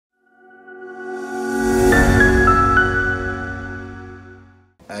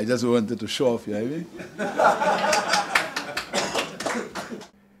I just wanted to show off, you know what I mean?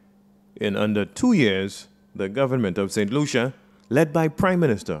 In under 2 years, the government of Saint Lucia, led by Prime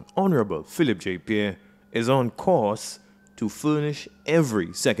Minister Honorable Philip J. Pierre, is on course to furnish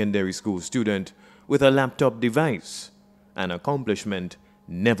every secondary school student with a laptop device, an accomplishment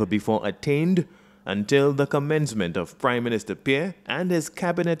never before attained until the commencement of Prime Minister Pierre and his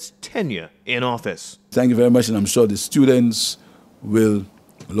cabinet's tenure in office. Thank you very much, and I'm sure the students will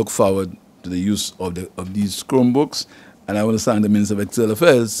look forward to the use of these chromebooks. And I want to thank the Minister of External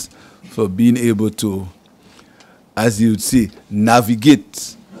Affairs for being able to, as you would see,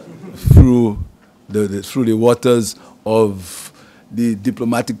 navigate through the waters of the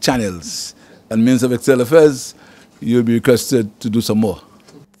diplomatic channels. And Minister of External Affairs, you'll be requested to do some more.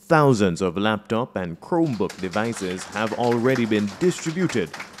 Thousands of laptop and Chromebook devices have already been distributed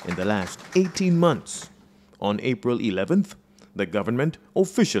in the last 18 months. On April 11th, the government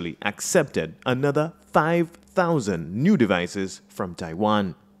officially accepted another 5,000 new devices from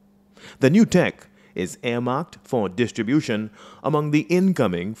Taiwan. The new tech is earmarked for distribution among the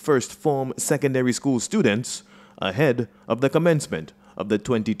incoming first-form secondary school students ahead of the commencement of the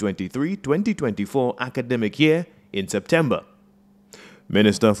 2023-2024 academic year in September.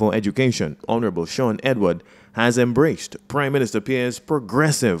 Minister for Education, Honorable Sean Edward, has embraced Prime Minister Pierre's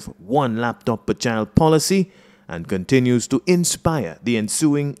progressive one laptop per child policy and continues to inspire the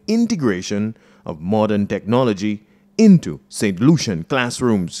ensuing integration of modern technology into St. Lucian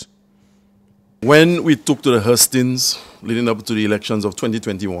classrooms. When we took to the hustings leading up to the elections of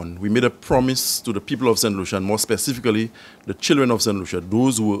 2021, we made a promise to the people of St. Lucia, and more specifically the children of St. Lucia,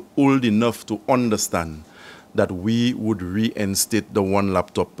 those who were old enough to understand that we would reinstate the one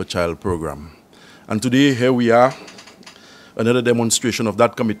laptop per child program. And today, here we are, another demonstration of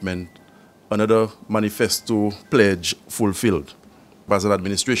that commitment, another manifesto pledge fulfilled. As an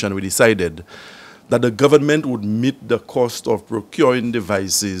administration, we decided that the government would meet the cost of procuring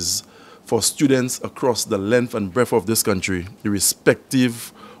devices for students across the length and breadth of this country,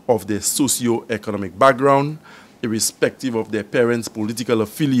 irrespective of their socio-economic background, irrespective of their parents' political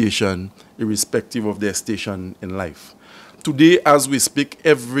affiliation, irrespective of their station in life. Today, as we speak,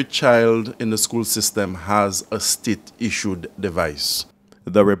 every child in the school system has a state-issued device.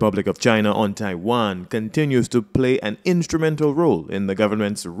 The Republic of China on Taiwan continues to play an instrumental role in the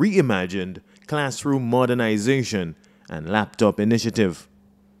government's reimagined classroom modernization and laptop initiative.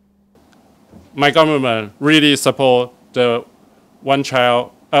 My government really supports the one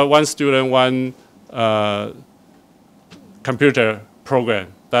student, one computer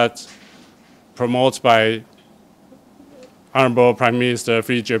program that promotes by Honorable Prime Minister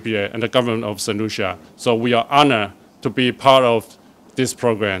Philip J. Pierre and the Government of Saint Lucia. So we are honored to be part of this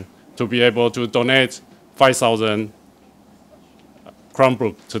program, to be able to donate 5,000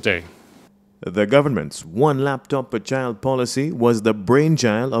 Chromebooks today. The government's one laptop per child policy was the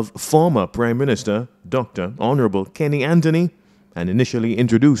brainchild of former Prime Minister Dr. Honorable Kenny Anthony and initially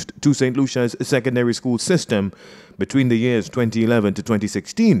introduced to St. Lucia's secondary school system between the years 2011 to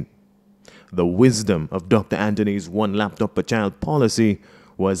 2016. The wisdom of Dr. Anthony's one laptop per child policy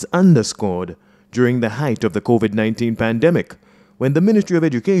was underscored during the height of the COVID-19 pandemic, when the Ministry of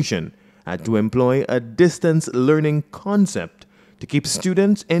Education had to employ a distance learning concept to keep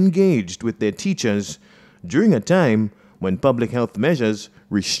students engaged with their teachers during a time when public health measures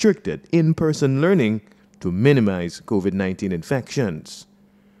restricted in-person learning to minimize COVID-19 infections.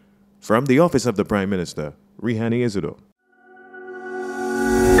 From the Office of the Prime Minister, Rihani Izudo.